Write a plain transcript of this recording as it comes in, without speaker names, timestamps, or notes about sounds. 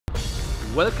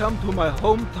Welcome to my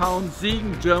hometown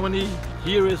Siegen, Germany.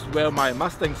 Here is where my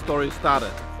Mustang story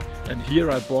started. And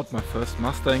here I bought my first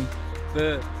Mustang.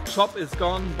 The shop is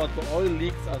gone, but the oil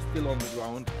leaks are still on the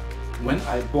ground. When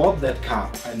I bought that car,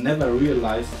 I never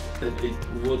realized that it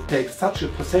would take such a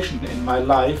possession in my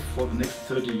life for the next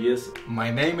 30 years.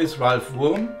 My name is Ralf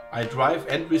Wurm. I drive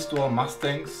and restore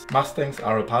Mustangs. Mustangs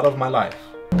are a part of my life.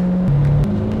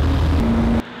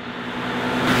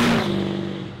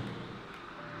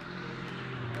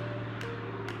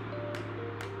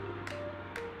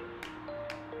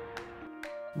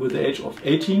 With the age of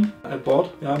 18, I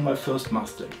bought my first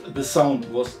Mustang. The sound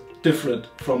was different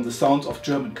from the sounds of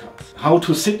German cars. How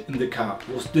to sit in the car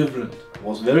was different. I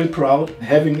was very proud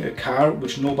having a car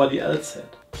which nobody else had.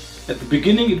 At the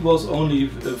beginning it was only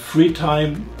free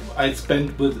time I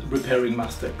spent with repairing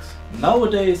Mustangs.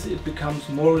 Nowadays it becomes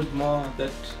more and more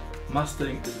that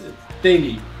Mustang is a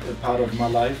daily part of my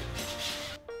life.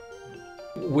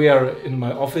 We are in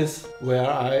my office where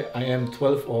I am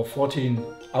 12 or 14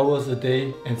 hours a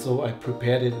day, and so I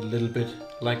prepared it a little bit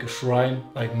like a shrine,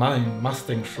 like my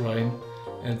Mustang shrine.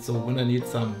 And so when I need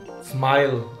some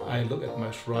smile, I look at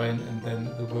my shrine and then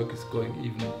the work is going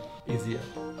even easier.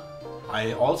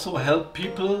 I also help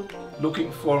people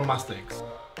looking for Mustangs,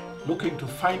 looking to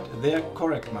find their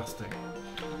correct Mustang.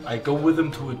 I go with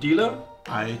them to a dealer.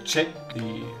 I check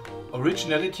the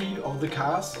originality of the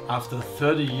cars. After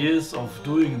 30 years of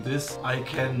doing this, I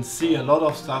can see a lot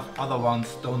of stuff other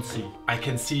ones don't see. I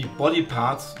can see body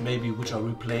parts maybe which are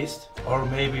replaced, or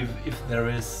maybe if there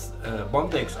is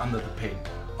bondex under the paint.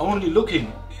 Only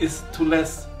looking is too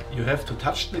less. You have to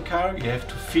touch the car, you have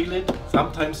to feel it,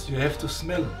 sometimes you have to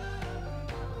smell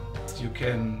it. You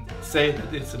can say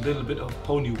that it's a little bit of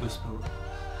pony whisperer.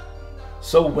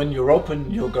 So when you open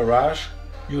your garage,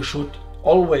 you should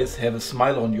always have a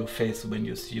smile on your face when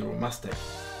you see your Mustang.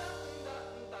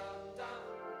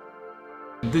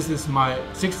 This is my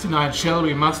 69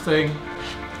 Shelby Mustang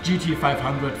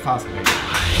GT500 Fastback.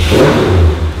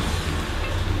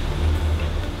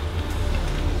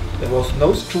 There was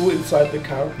no screw inside the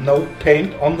car, no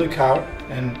paint on the car,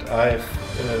 and I've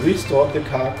restored the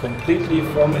car completely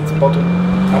from its bottom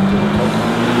up to the top.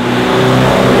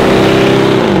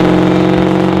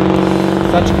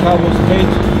 Such a car was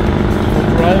made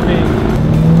driving.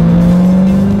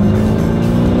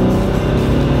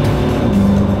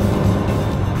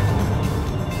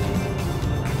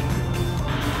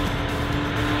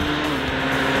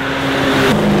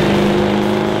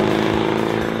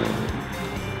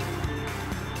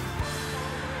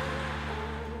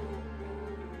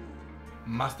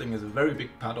 Mustang is a very big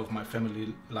part of my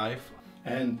family life,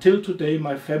 and till today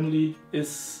my family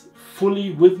is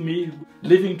fully with me,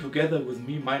 living together with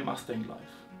me my Mustang life.